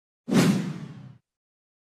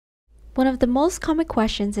One of the most common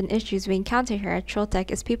questions and issues we encounter here at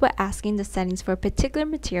Trotec is people asking the settings for a particular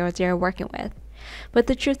material they are working with. But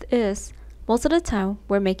the truth is, most of the time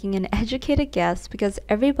we're making an educated guess because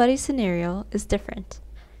everybody's scenario is different.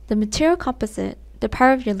 The material composite, the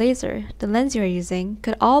power of your laser, the lens you are using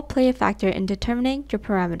could all play a factor in determining your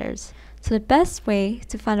parameters. So the best way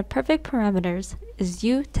to find the perfect parameters is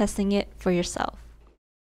you testing it for yourself.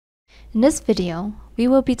 In this video, we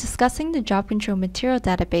will be discussing the JobControl material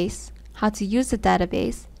database, how to use the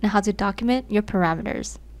database, and how to document your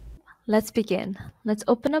parameters. Let's begin. Let's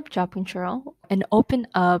open up JobControl and open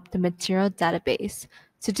up the material database.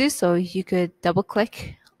 To do so, you could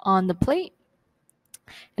double-click on the plate,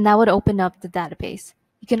 and that would open up the database.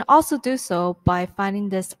 You can also do so by finding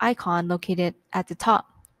this icon located at the top,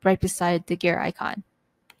 right beside the gear icon.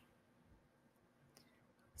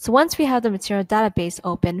 So once we have the material database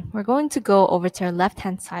open, we're going to go over to our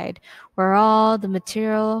left-hand side where all the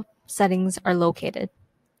material settings are located.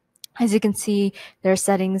 As you can see, there are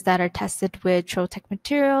settings that are tested with Trotec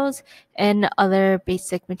materials and other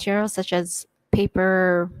basic materials such as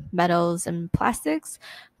paper, metals, and plastics.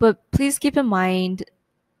 But please keep in mind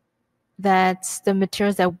that the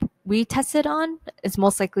materials that we tested on is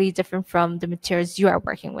most likely different from the materials you are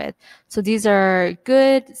working with. So these are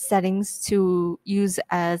good settings to use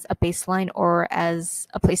as a baseline or as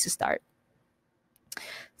a place to start.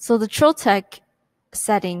 So the Trotec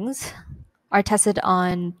settings are tested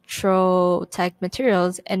on Trotec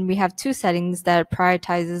materials, and we have two settings that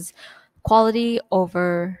prioritizes quality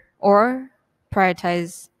over or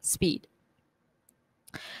prioritize speed.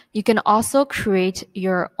 You can also create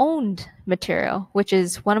your own material, which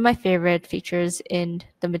is one of my favorite features in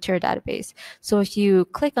the material database. So if you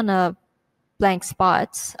click on a blank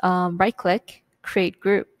spot, right click, create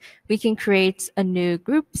group, we can create a new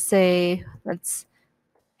group. Say, let's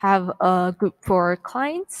have a group for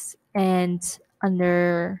clients, and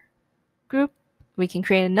under group, we can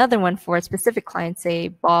create another one for a specific client, say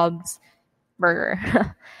Bob's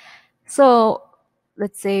Burger. So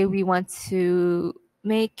let's say we want to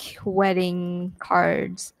make wedding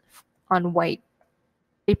cards on white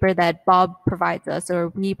paper that Bob provides us or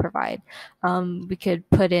we provide. We could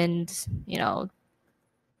put in,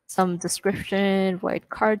 some description, white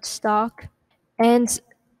cardstock, and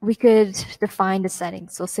we could define the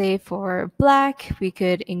settings. So say for black, we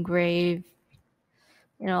could engrave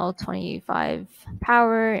 25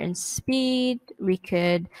 power and speed. We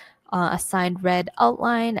could assign red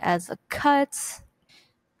outline as a cut.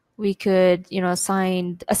 We could,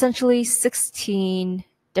 assign essentially 16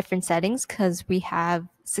 different settings because we have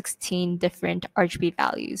 16 different RGB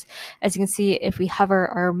values. As you can see, if we hover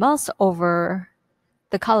our mouse over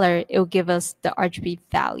the color, it will give us the RGB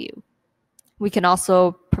value. We can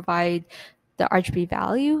also provide the RGB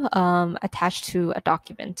value attached to a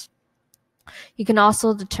document. You can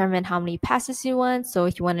also determine how many passes you want. So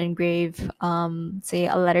if you want to engrave, say,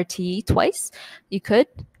 a letter T twice, you could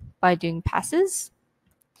by doing passes.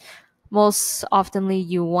 Most oftenly,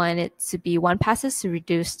 you want it to be one passes to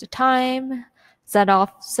reduce the time. Z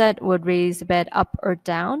offset would raise the bed up or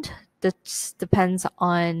down. This depends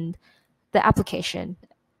on the application.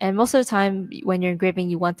 And most of the time, when you're engraving,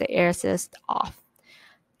 you want the air assist off.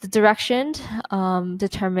 The direction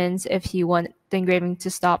determines if you want the engraving to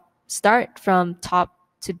start from top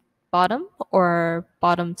to bottom or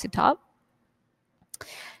bottom to top.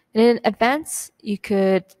 And in advance, you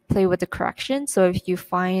could play with the correction. So if you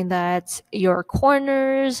find that your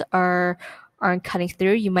corners aren't cutting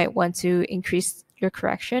through, you might want to increase your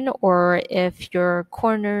correction. Or if your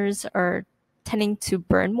corners are tending to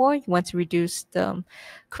burn more, you want to reduce the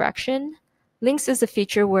correction. Links is a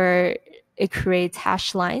feature where it creates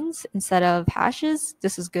hash lines instead of hashes.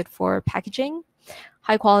 This is good for packaging.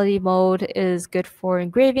 High quality mode is good for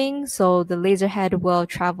engraving, so the laser head will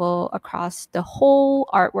travel across the whole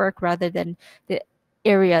artwork rather than the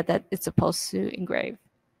area that it's supposed to engrave.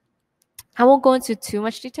 I won't go into too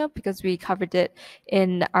much detail because we covered it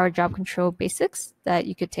in our JobControl basics that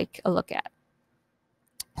you could take a look at.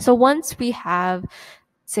 So once we have,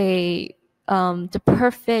 say, the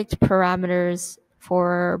perfect parameters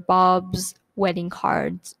for Bob's wedding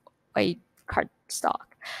cards, white cardstock.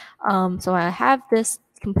 So I have this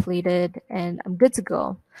completed and I'm good to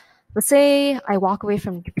go. Let's say I walk away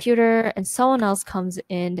from the computer and someone else comes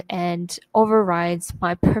in and overrides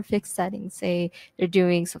my perfect settings. Say they're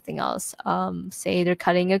doing something else. Say they're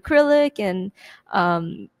cutting acrylic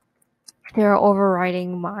and they're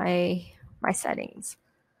overriding my settings.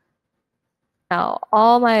 Now,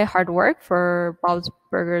 all my hard work for Bob's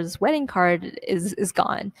Burgers wedding card is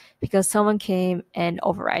gone because someone came and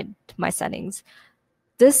override my settings.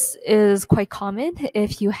 This is quite common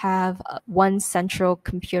if you have one central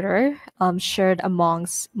computer shared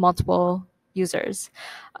amongst multiple users.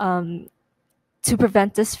 To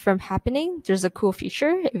prevent this from happening, there's a cool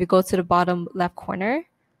feature. If you go to the bottom left corner,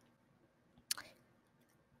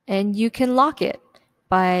 and you can lock it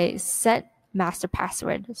by set master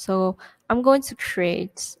password. So I'm going to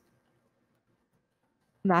create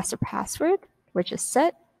master password, which is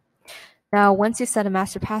set. Now, once you set a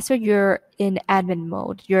master password, you're in admin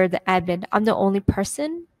mode. You're the admin. I'm the only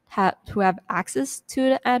person who have access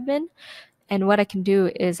to the admin. And what I can do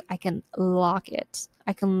is I can lock it.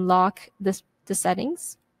 I can lock the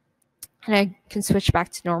settings, and I can switch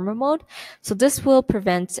back to normal mode. So this will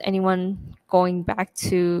prevent anyone going back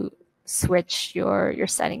to switch your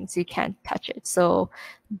settings. You can't touch it. So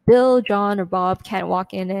Bill, John, or Bob can't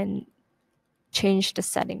walk in and change the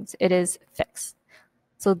settings. It is fixed.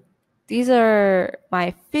 So these are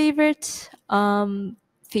my favorite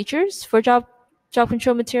features for job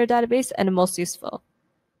control material database and the most useful.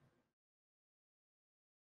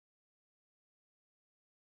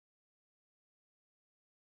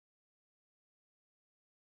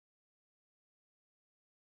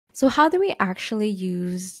 So how do we actually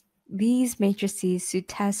use these matrices to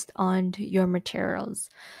test on your materials?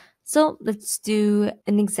 So let's do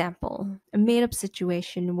an example, a made-up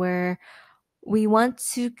situation where we want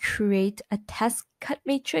to create a test cut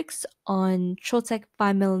matrix on Trotec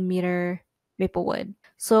 5mm maple wood.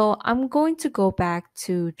 So I'm going to go back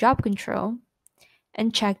to JobControl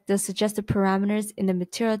and check the suggested parameters in the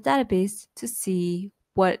material database to see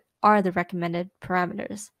what are the recommended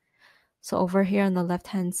parameters. So over here on the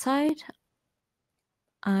left-hand side,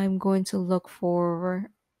 I'm going to look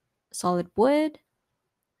for solid wood.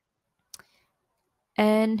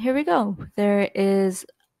 And here we go. There is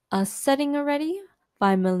a setting already,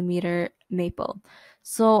 5mm maple.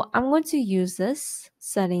 So I'm going to use this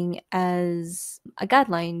setting as a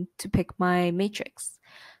guideline to pick my matrix.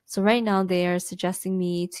 So right now they are suggesting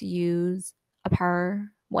me to use a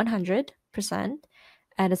power 100%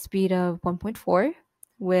 at a speed of 1.4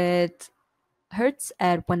 with hertz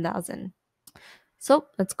at 1000. So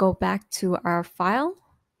let's go back to our file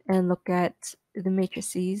and look at the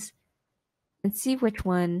matrices and see which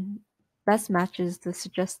one best matches the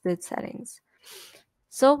suggested settings.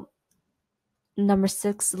 So number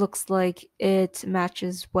 6 looks like it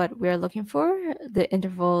matches what we're looking for. The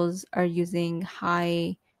intervals are using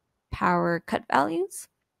high power cut values.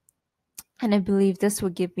 And I believe this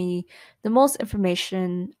will give me the most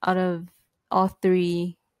information out of all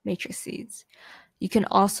 3 matrices. You can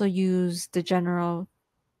also use the general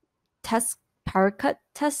test power cut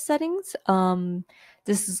test settings.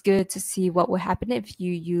 This is good to see what will happen if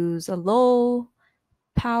you use a low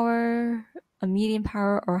power, a medium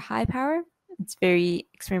power, or high power. It's very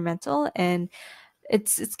experimental, and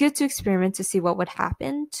it's good to experiment to see what would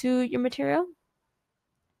happen to your material.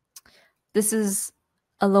 This is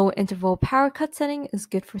a low interval power cut setting is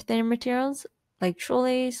good for thinner materials like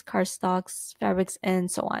trolleys, cardstocks, fabrics, and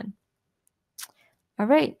so on. All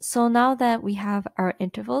right, so now that we have our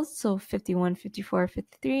intervals, so 51, 54,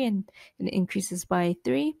 53, and it increases by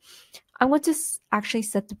 3, I want to actually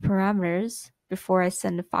set the parameters before I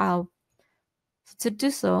send the file. So to do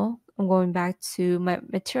so, I'm going back to my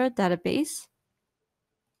material database.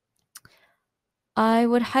 I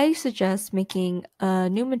would highly suggest making a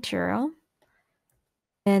new material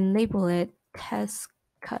and label it test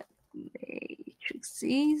cut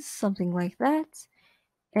matrices, something like that,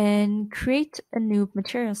 and create a new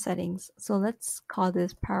material settings. So let's call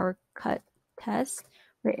this power cut test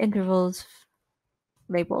with intervals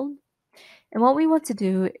labeled. And what we want to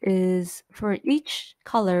do is for each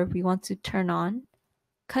color, we want to turn on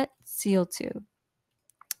cut CO2.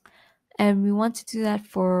 And we want to do that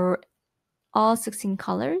for all 16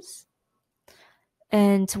 colors.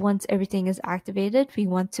 And once everything is activated, we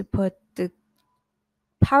want to put the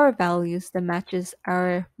power values that matches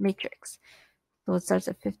our matrix. So it starts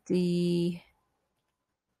at 50,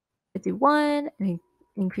 51, and it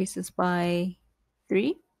increases by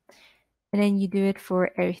 3. And then you do it for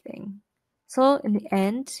everything. So in the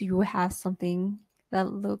end, you will have something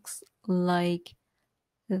that looks like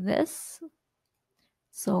this.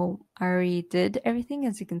 So I already did everything,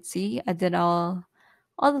 as you can see. I did all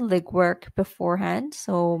the legwork beforehand,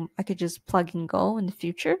 so I could just plug and go in the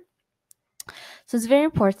future. So it's very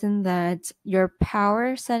important that your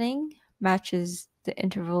power setting matches the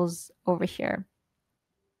intervals over here.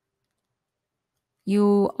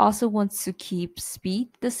 You also want to keep speed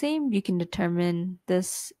the same. You can determine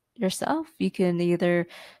this yourself. You can either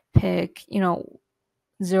pick,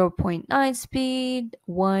 0.9 speed,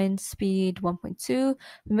 1 speed, 1.2.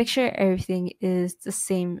 Make sure everything is the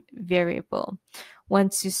same variable.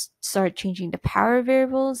 Once you start changing the power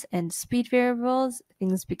variables and speed variables,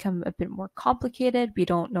 things become a bit more complicated. We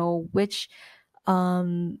don't know which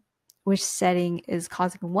setting is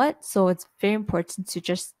causing what, so it's very important to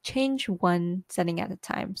just change one setting at a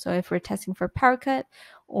time. So if we're testing for power cut,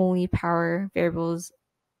 only power variables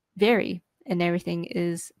vary and everything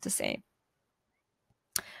is the same.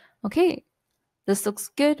 Okay, this looks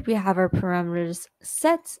good. We have our parameters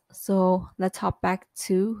set. So let's hop back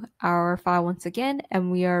to our file once again,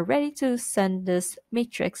 and we are ready to send this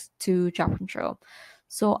matrix to JobControl.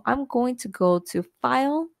 So I'm going to go to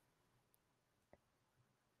File,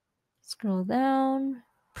 scroll down,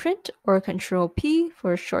 Print or Control P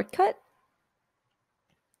for a shortcut.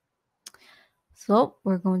 So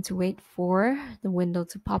we're going to wait for the window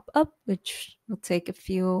to pop up, which will take a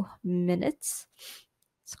few minutes.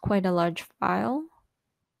 It's quite a large file.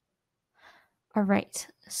 All right,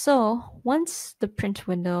 so once the print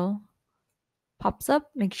window pops up,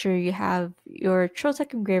 make sure you have your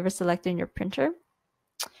Trotec engraver selected in your printer.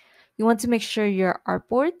 You want to make sure your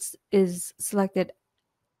artboards is selected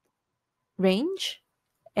range,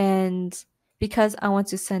 and because I want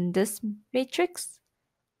to send this matrix,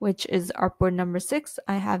 which is artboard number 6,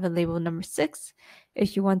 I have a label number 6.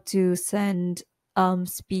 If you want to send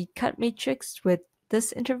speed cut matrix with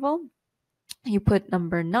this interval, you put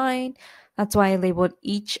number 9. That's why I labeled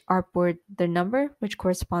each artboard their number, which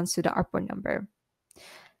corresponds to the artboard number.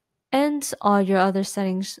 And all your other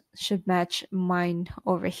settings should match mine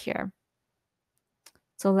over here.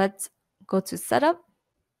 So let's go to Setup,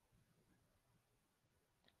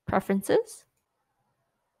 Preferences.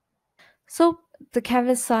 So the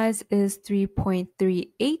canvas size is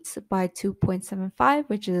 3.38 by 2.75,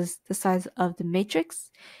 which is the size of the matrix.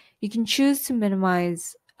 You can choose to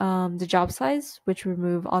minimize the job size, which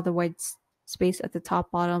remove all the white space at the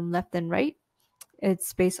top, bottom, left, and right.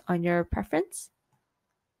 It's based on your preference.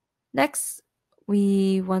 Next,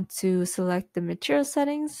 we want to select the material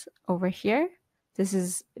settings over here. This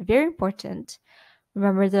is very important.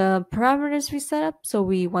 Remember the parameters we set up, so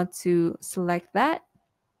we want to select that.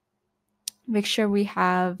 Make sure we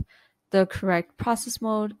have the correct process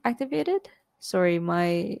mode activated. Sorry,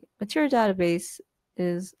 my material database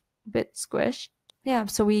is a bit squished. Yeah,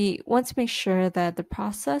 so we want to make sure that the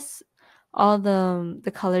process, all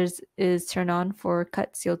the colors is turned on for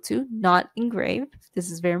cut CO2, not engrave.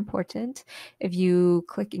 This is very important. If you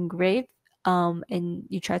click engrave and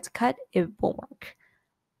you try to cut, it won't work.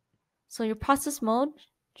 So your process mode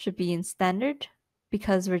should be in standard.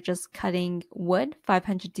 Because we're just cutting wood,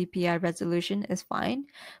 500 dpi resolution is fine.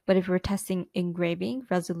 But if we're testing engraving,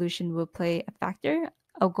 resolution will play a factor.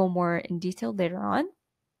 I'll go more in detail later on.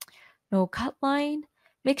 No cut line.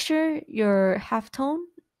 Make sure your halftone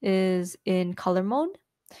is in color mode.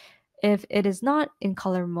 If it is not in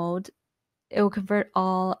color mode, it will convert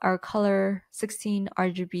all our color 16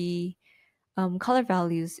 RGB color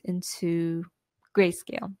values into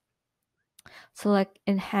grayscale. Select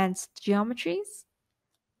enhanced geometries.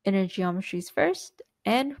 Inner geometries first,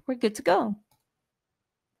 and we're good to go.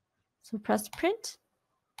 So press print,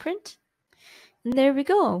 and there we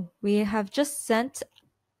go. We have just sent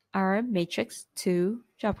our matrix to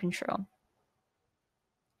JobControl.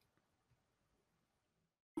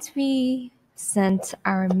 Once we sent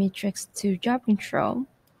our matrix to JobControl,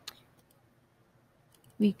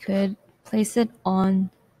 we could place it on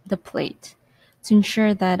the plate. To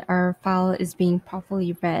ensure that our file is being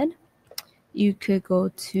properly read, you could go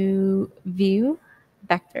to View,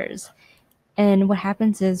 Vectors. And what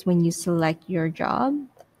happens is when you select your job,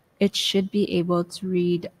 it should be able to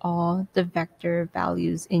read all the vector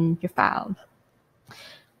values in your file.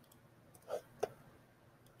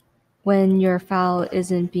 When your file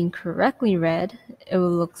isn't being correctly read, it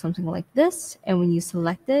will look something like this. And when you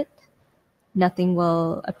select it, nothing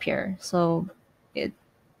will appear. So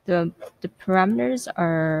the parameters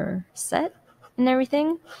are set and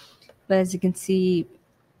everything. But as you can see,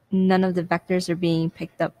 none of the vectors are being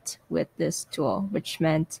picked up with this tool, which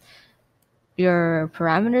meant your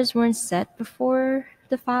parameters weren't set before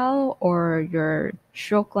the file, or your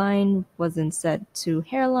stroke line wasn't set to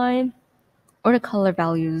hairline, or the color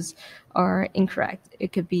values are incorrect.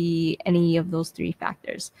 It could be any of those 3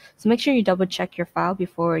 factors. So make sure you double check your file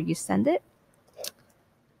before you send it.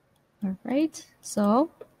 All right,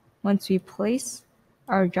 so once we place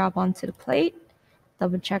our job onto the plate,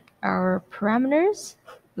 double check our parameters,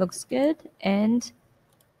 looks good, and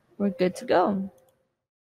we're good to go.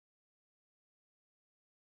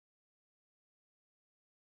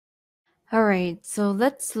 Alright, so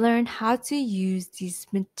let's learn how to use these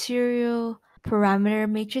material parameter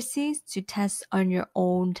matrices to test on your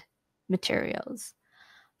own materials.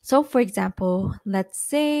 So for example, let's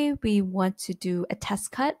say we want to do a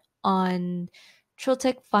test cut on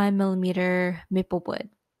Trotec 5mm maple wood.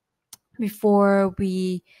 Before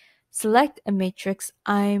we select a matrix,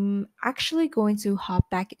 I'm actually going to hop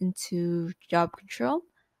back into JobControl,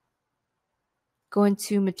 go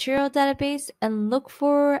into material database and look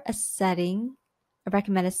for a setting, a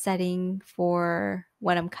recommended setting for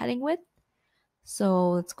what I'm cutting with.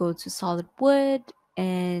 So let's go to solid wood,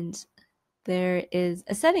 and there is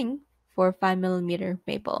a setting for 5mm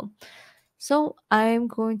maple. So I'm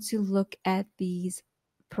going to look at these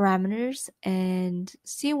parameters and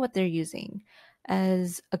see what they're using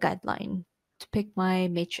as a guideline to pick my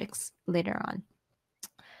matrix later on.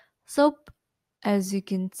 So as you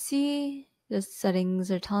can see, the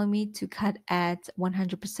settings are telling me to cut at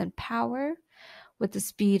 100% power with a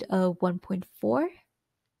speed of 1.4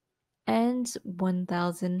 and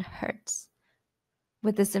 1000 hertz.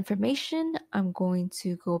 With this information, I'm going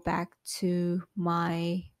to go back to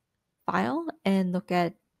my file and look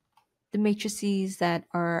at the matrices that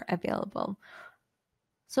are available.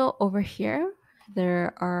 So over here,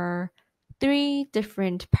 there are 3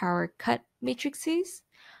 different power cut matrices.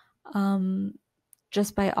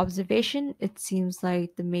 Just by observation, it seems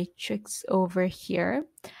like the matrix over here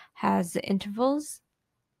has the intervals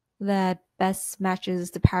that best matches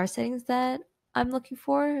the power settings that I'm looking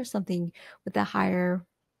for, something with a higher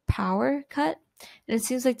power cut. And it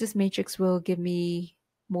seems like this matrix will give me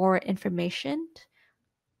more information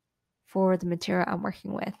for the material I'm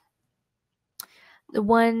working with. The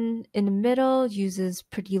one in the middle uses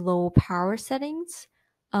pretty low power settings.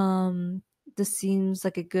 This seems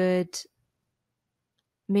like a good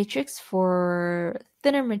matrix for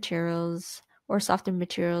thinner materials or softer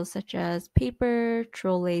materials such as paper,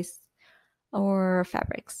 troll lace, or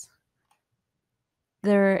fabrics.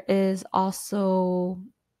 There is also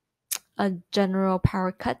a general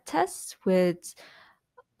power cut test with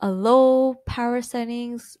a low power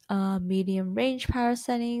settings, medium range power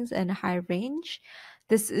settings, and high range.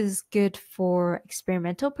 This is good for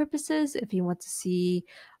experimental purposes if you want to see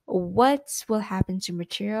what will happen to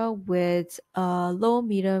material with a low,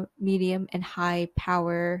 medium, and high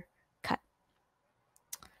power cut.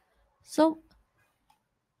 So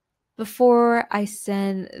before I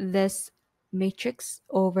send this matrix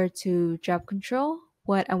over to JobControl,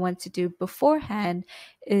 what I want to do beforehand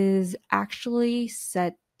is actually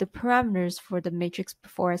set the parameters for the matrix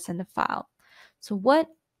before I send the file. So what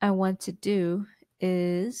I want to do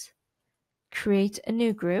is create a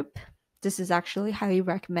new group. This is actually highly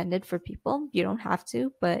recommended for people. You don't have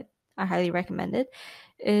to, but I highly recommend it.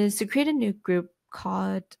 Is to create a new group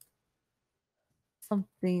called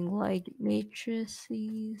something like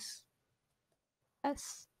matrices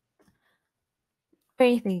S,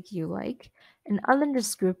 anything you like. And under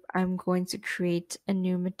this group, I'm going to create a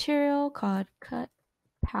new material called cut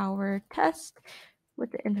power test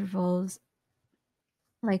with the intervals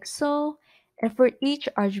like so. And for each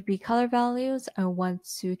RGB color values, I want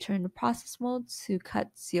to turn the process mode to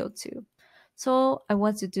cut CO2. So I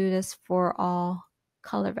want to do this for all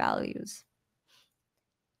color values.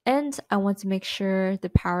 And I want to make sure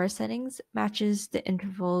the power settings matches the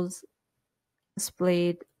intervals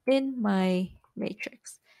displayed in my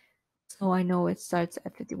matrix. So I know it starts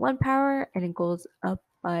at 51 power and it goes up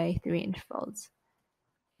by 3 intervals.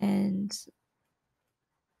 And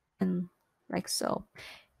like so.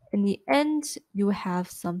 In the end, you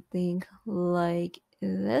have something like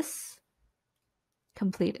this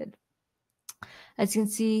completed. As you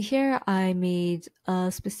can see here, I made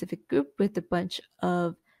a specific group with a bunch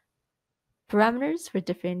of parameters for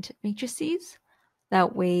different matrices.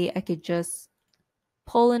 That way I could just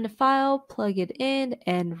pull in the file, plug it in,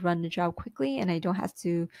 and run the job quickly, and I don't have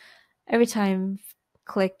to every time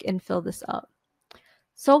click and fill this up.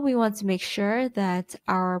 So we want to make sure that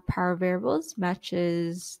our power variables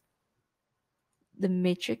matches the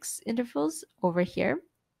matrix intervals over here.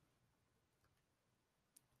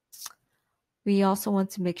 We also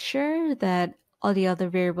want to make sure that all the other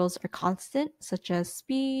variables are constant, such as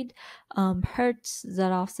speed, hertz, z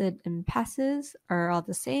offset, and passes are all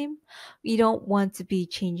the same. We don't want to be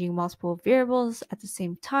changing multiple variables at the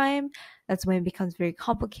same time. That's when it becomes very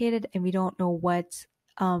complicated and we don't know what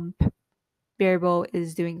variable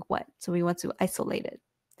is doing what. So we want to isolate it.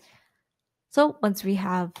 So once we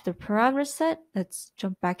have the parameters set, let's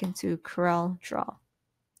jump back into CorelDraw.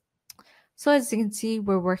 So as you can see,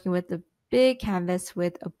 we're working with a big canvas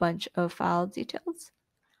with a bunch of file details.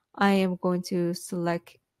 I am going to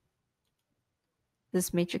select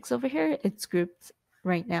this matrix over here, it's grouped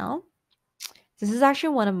right now. This is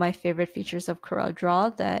actually one of my favorite features of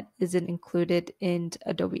CorelDraw that isn't included in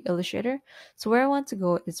Adobe Illustrator. So where I want to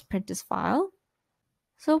go is print this file.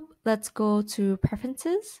 So let's go to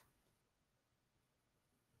preferences.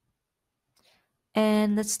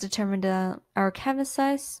 And let's determine our canvas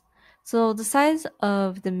size. So the size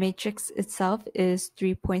of the matrix itself is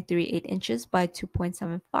 3.38 inches by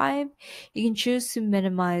 2.75. You can choose to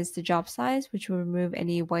minimize the job size, which will remove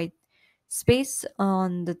any white space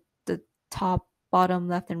on the top, bottom,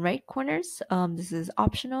 left, and right corners. This is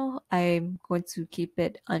optional. I'm going to keep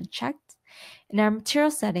it unchecked. In our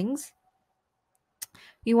material settings,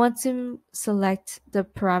 we want to select the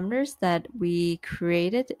parameters that we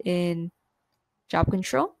created in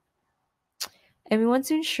JobControl. And we want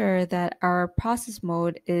to ensure that our process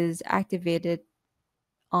mode is activated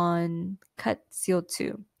on cut seal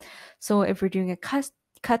 2. So if we're doing a cut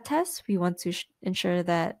test, we want to ensure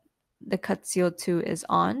that the cut seal 2 is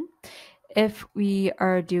on. If we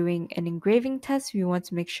are doing an engraving test, we want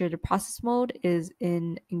to make sure the process mode is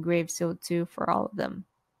in engrave seal 2 for all of them.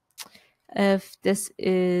 If this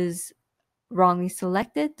is wrongly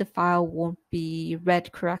selected, the file won't be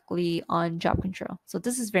read correctly on JobControl. So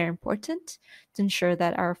this is very important to ensure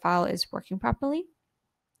that our file is working properly.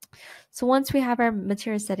 So once we have our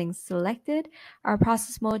material settings selected, our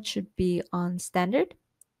process mode should be on standard.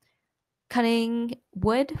 Cutting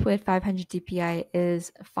wood with 500 dpi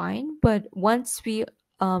is fine, but once we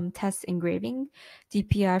test engraving,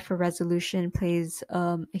 dpi for resolution plays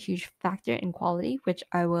a huge factor in quality, which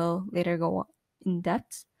I will later go in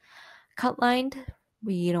depth. Cut lined,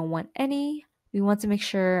 we don't want any. We want to make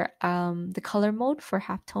sure the color mode for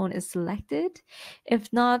halftone is selected.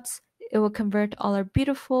 If not, it will convert all our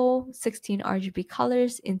beautiful 16 RGB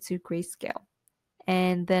colors into grayscale,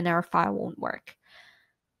 and then our file won't work.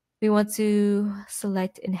 We want to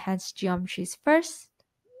select enhanced geometries first,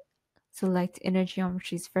 select inner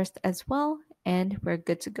geometries first as well, and we're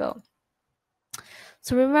good to go.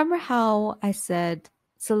 So remember how I said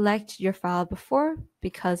select your file before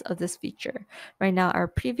because of this feature. Right now, our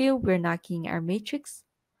preview, we're not getting our matrix.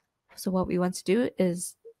 So what we want to do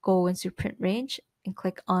is go into print range and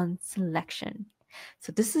click on selection.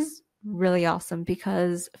 So this is really awesome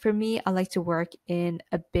because for me, I like to work in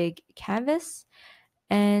a big canvas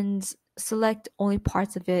and select only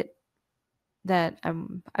parts of it that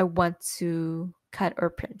I want to cut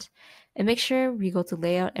or print. And make sure we go to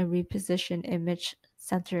layout and reposition image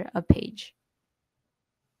center a page.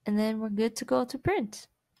 And then we're good to go to print.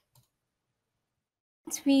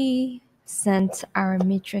 Once we sent our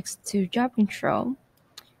matrix to JobControl,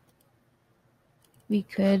 we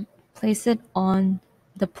could place it on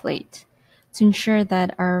the plate. To ensure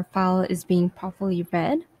that our file is being properly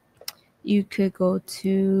read, you could go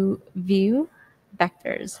to View,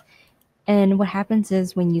 Vectors. And what happens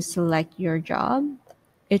is when you select your job,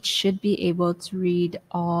 it should be able to read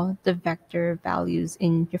all the vector values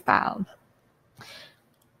in your file.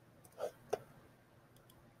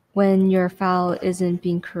 When your file isn't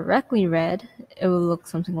being correctly read, it will look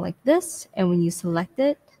something like this. And when you select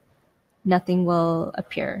it, nothing will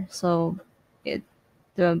appear. So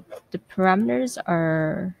the parameters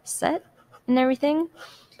are set and everything.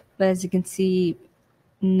 But as you can see,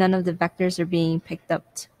 none of the vectors are being picked up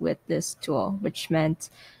with this tool, which meant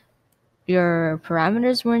your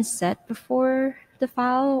parameters weren't set before the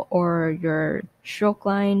file, or your stroke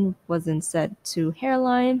line wasn't set to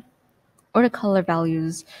hairline, or the color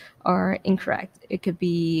values are incorrect. It could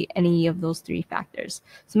be any of those three factors.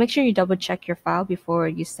 So make sure you double check your file before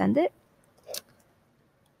you send it.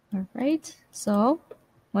 All right, so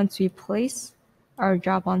once we place our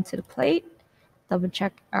job onto the plate, double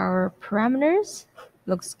check our parameters,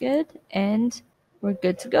 looks good, and we're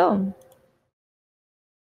good to go.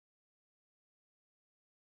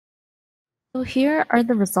 So here are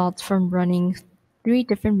the results from running 3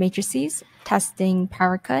 different matrices, testing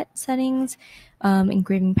power cut settings,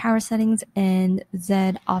 engraving power settings, and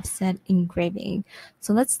Z offset engraving.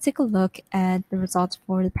 So let's take a look at the results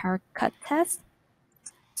for the power cut test.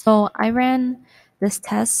 So I ran this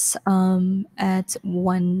test at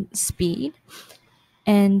 1 speed,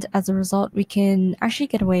 and as a result, we can actually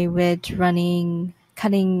get away with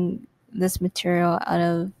cutting this material out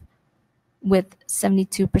of with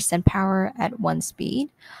 72% power at 1 speed.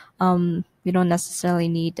 We don't necessarily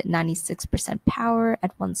need 96% power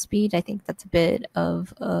at 1 speed. I think that's a bit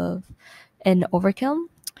of an overkill.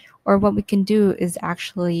 Or what we can do is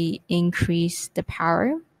actually increase the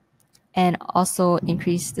power and also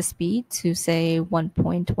increase the speed to say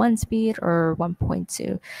 1.1 speed or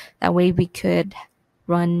 1.2. That way we could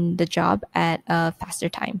run the job at a faster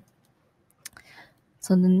time.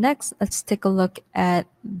 So the next, let's take a look at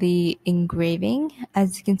the engraving.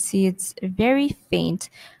 As you can see, it's very faint,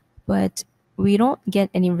 but we don't get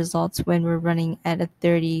any results when we're running at a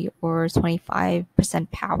 30 or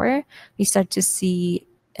 25% power. We start to see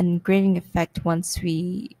an engraving effect once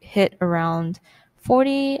we hit around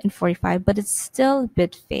 40 and 45, but it's still a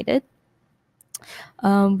bit faded.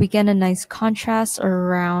 We get a nice contrast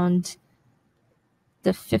around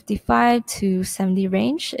the 55 to 70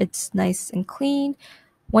 range. It's nice and clean.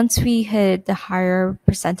 Once we hit the higher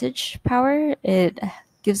percentage power, it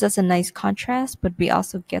gives us a nice contrast, but we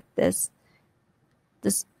also get this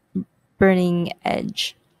burning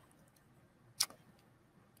edge.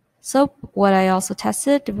 So what I also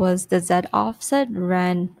tested was the Z offset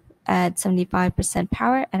ran at 75%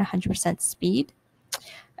 power and 100% speed.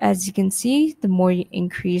 As you can see, the more you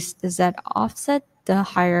increase the Z offset, the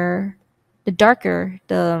darker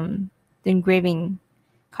the engraving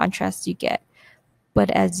contrast you get. But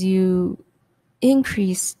as you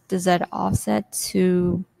increase the Z offset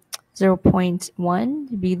to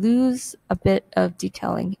 0.1, we lose a bit of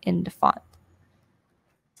detailing in the font.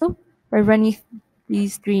 So by running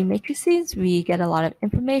these three matrices, we get a lot of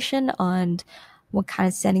information on what kind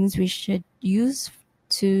of settings we should use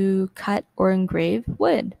to cut or engrave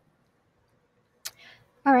wood.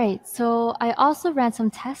 All right, so I also ran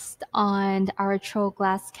some tests on our Troll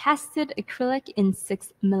Glass casted acrylic in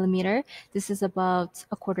 6mm. This is about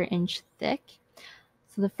a 1/4 inch thick.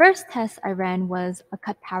 So the first test I ran was a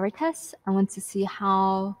cut power test. I want to see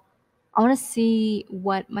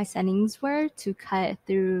what my settings were to cut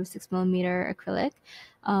through 6mm acrylic.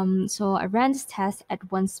 So I ran this test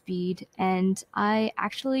at 1 speed, and I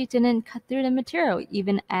actually didn't cut through the material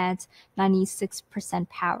even at 96%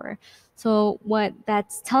 power. So what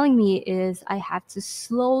that's telling me is I have to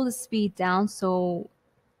slow the speed down so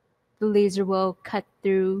the laser will cut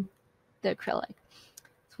through the acrylic.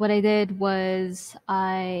 So what I did was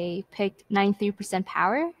I picked 93%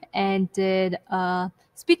 power and did a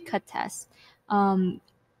speed cut test.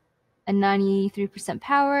 At 93%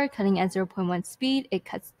 power, cutting at 0.1 speed, it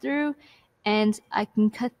cuts through, and I can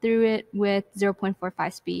cut through it with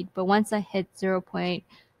 0.45 speed. But once I hit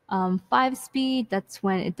 0.5 speed, that's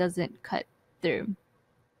when it doesn't cut through.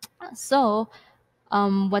 So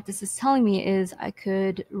what this is telling me is I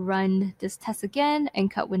could run this test again and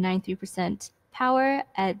cut with 93% power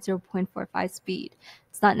at 0.45 speed.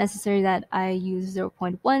 It's not necessary that I use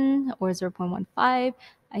 0.1 or 0.15.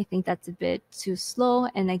 I think that's a bit too slow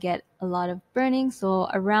and I get a lot of burning. So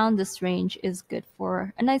around this range is good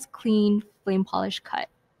for a nice clean flame polish cut.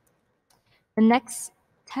 The next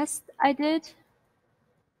test I did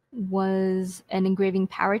was an engraving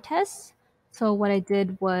power test. So what I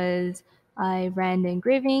did was I ran the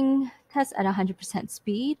engraving test at 100%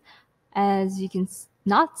 speed. As you can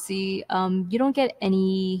not see, you don't get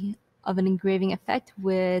any of an engraving effect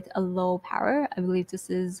with a low power. I believe this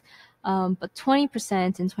is but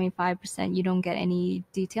 20% and 25%, you don't get any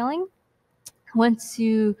detailing. Once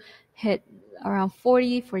you hit around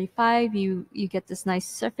 40, 45, you get this nice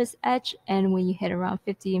surface edge. And when you hit around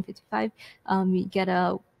 50 and 55, you get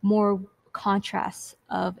a more contrast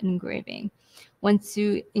of an engraving. Once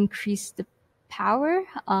you increase the power,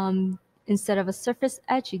 instead of a surface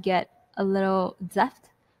edge, you get a little depth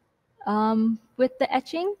with the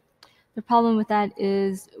etching. The problem with that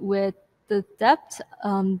is with the depth,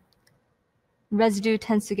 residue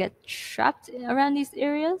tends to get trapped around these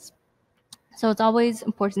areas. So it's always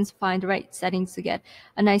important to find the right settings to get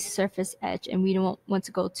a nice surface edge, and we don't want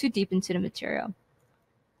to go too deep into the material.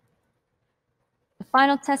 The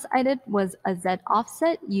final test I did was a Z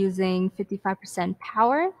offset using 55%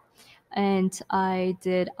 power, and I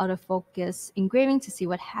did autofocus engraving to see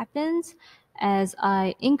what happens. As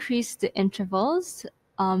I increase the intervals,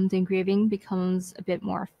 the engraving becomes a bit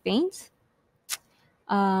more faint.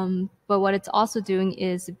 But what it's also doing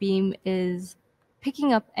is the beam is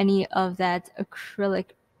picking up any of that acrylic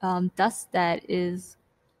dust that is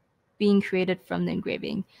being created from the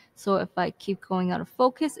engraving. So if I keep going out of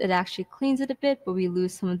focus, it actually cleans it a bit, but we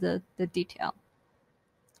lose some of the detail.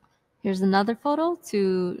 Here's another photo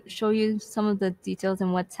to show you some of the details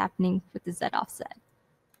and what's happening with the Z offset.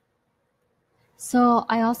 So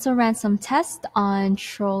I also ran some tests on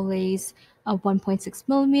Trolley's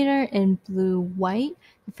 1.6mm in blue white.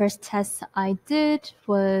 The first test I did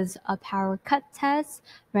was a power cut test,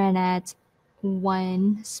 ran at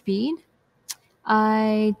 1 speed.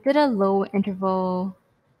 I did a low interval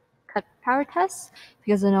cut power test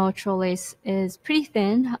because I know Trolleys is pretty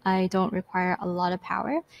thin. I don't require a lot of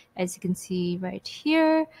power. As you can see right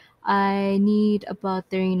here, I need about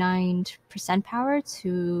 39% power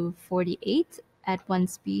to 48 at 1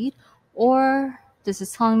 speed, or this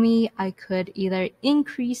is telling me I could either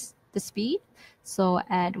increase the speed, so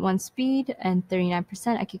at 1 speed and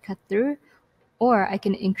 39% I could cut through, or I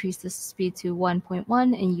can increase the speed to 1.1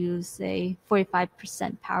 and use a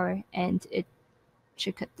 45% power and it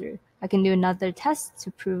should cut through. I can do another test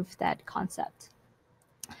to prove that concept.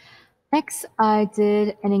 Next, I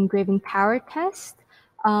did an engraving power test.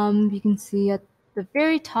 You can see at the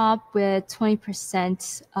very top with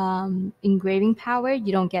 20% engraving power,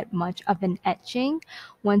 you don't get much of an etching.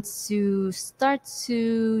 Once you start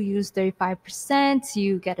to use 35%,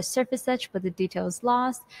 you get a surface etch, but the detail is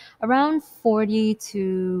lost. Around 40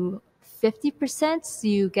 to 50%,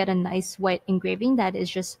 you get a nice white engraving that is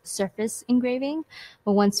just surface engraving.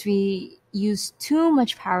 But once we use too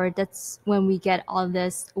much power, that's when we get all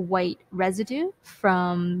this white residue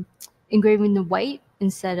from engraving the white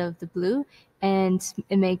instead of the blue, and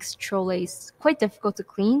it makes trolleys quite difficult to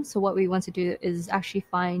clean. So what we want to do is actually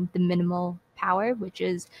find the minimal power, which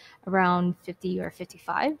is around 50 or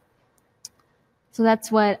 55. So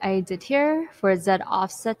that's what I did here. For a Z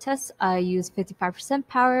offset test, I used 55%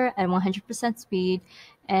 power and 100% speed,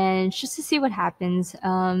 and just to see what happens.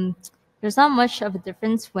 There's not much of a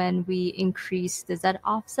difference when we increase the Z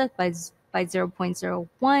offset by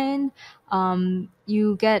 0.01.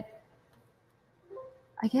 You get,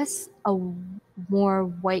 I guess, a more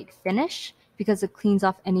white finish because it cleans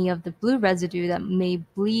off any of the blue residue that may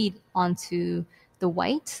bleed onto the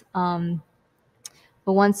white. But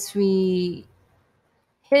once we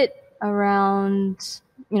hit around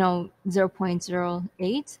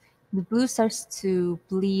 0.08, the blue starts to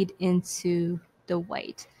bleed into the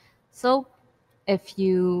white. So if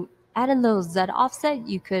you add a little Z offset,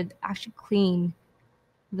 you could actually clean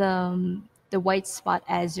the white spot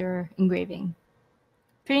as you're engraving.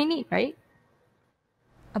 Pretty neat, right?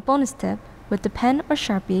 A bonus tip: with the pen or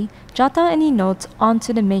Sharpie, jot down any notes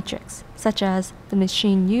onto the matrix, such as the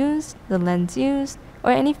machine used, the lens used,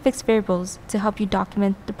 or any fixed variables to help you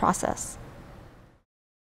document the process.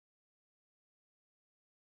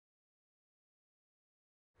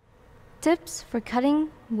 Tips for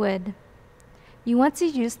cutting wood. You want to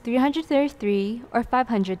use 333 or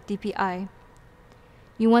 500 dpi.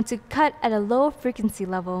 You want to cut at a low frequency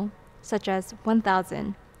level, such as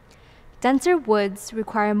 1000. Denser woods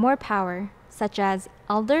require more power, such as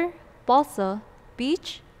alder, balsa,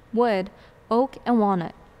 beech, wood, oak, and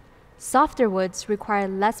walnut. Softer woods require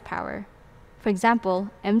less power. For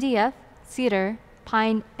example, MDF, cedar,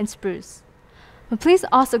 pine, and spruce. But please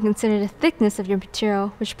also consider the thickness of your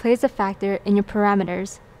material, which plays a factor in your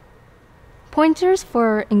parameters. Pointers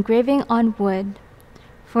for engraving on wood.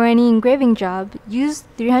 For any engraving job, use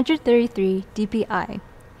 333 dpi.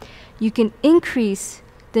 You can increase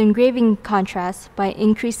the engraving contrast by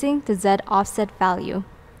increasing the Z offset value.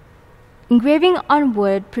 Engraving on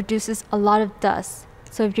wood produces a lot of dust,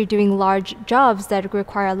 so if you're doing large jobs that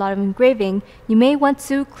require a lot of engraving, you may want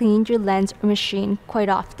to clean your lens or machine quite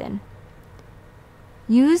often.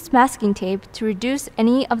 Use masking tape to reduce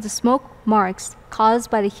any of the smoke marks caused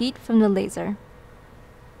by the heat from the laser.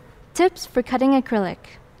 Tips for cutting acrylic.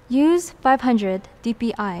 Use 500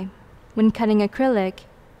 dpi. When cutting acrylic,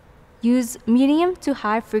 use medium to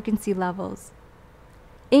high frequency levels.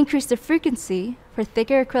 Increase the frequency for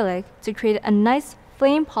thicker acrylic to create a nice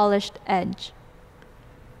flame-polished edge.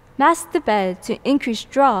 Mask the bed to increase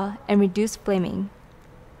draw and reduce flaming.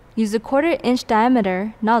 Use a 1/4 inch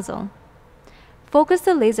diameter nozzle. Focus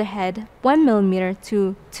the laser head 1 mm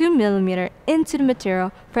to 2 mm into the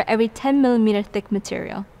material for every 10 mm thick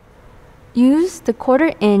material. Use the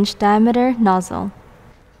 1/4 inch diameter nozzle.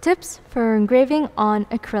 Tips for engraving on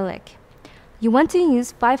acrylic. You want to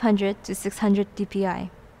use 500 to 600 dpi.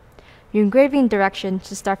 Your engraving direction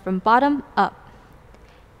should start from bottom up.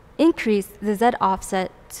 Increase the Z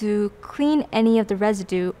offset to clean any of the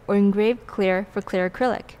residue or engrave clear for clear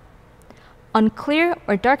acrylic. On clear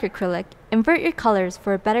or dark acrylic, invert your colors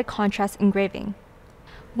for a better contrast engraving.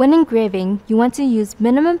 When engraving, you want to use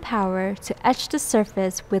minimum power to etch the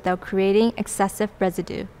surface without creating excessive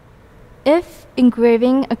residue. If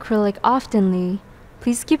engraving acrylic oftenly,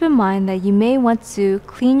 please keep in mind that you may want to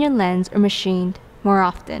clean your lens or machine more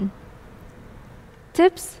often.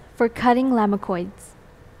 Tips for cutting Lamacoids.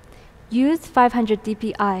 Use 500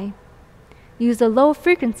 dpi. Use a low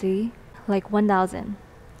frequency, like 1000.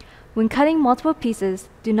 When cutting multiple pieces,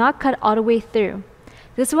 do not cut all the way through.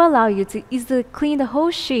 This will allow you to easily clean the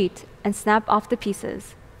whole sheet and snap off the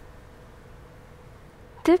pieces.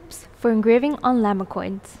 Tips for engraving on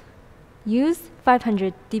Lamacoids. Use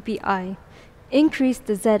 500 dpi. Increase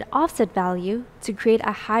the Z offset value to create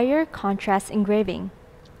a higher contrast engraving.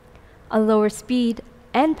 A lower speed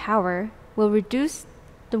and power will reduce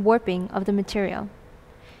the warping of the material.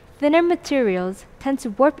 Thinner materials tend to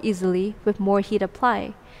warp easily with more heat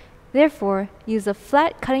applied. Therefore, use a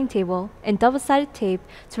flat cutting table and double-sided tape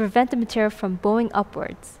to prevent the material from bowing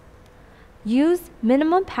upwards. Use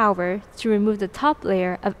minimum power to remove the top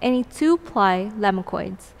layer of any 2-ply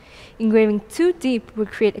Lamacoids. Engraving too deep would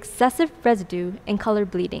create excessive residue and color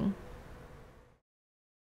bleeding.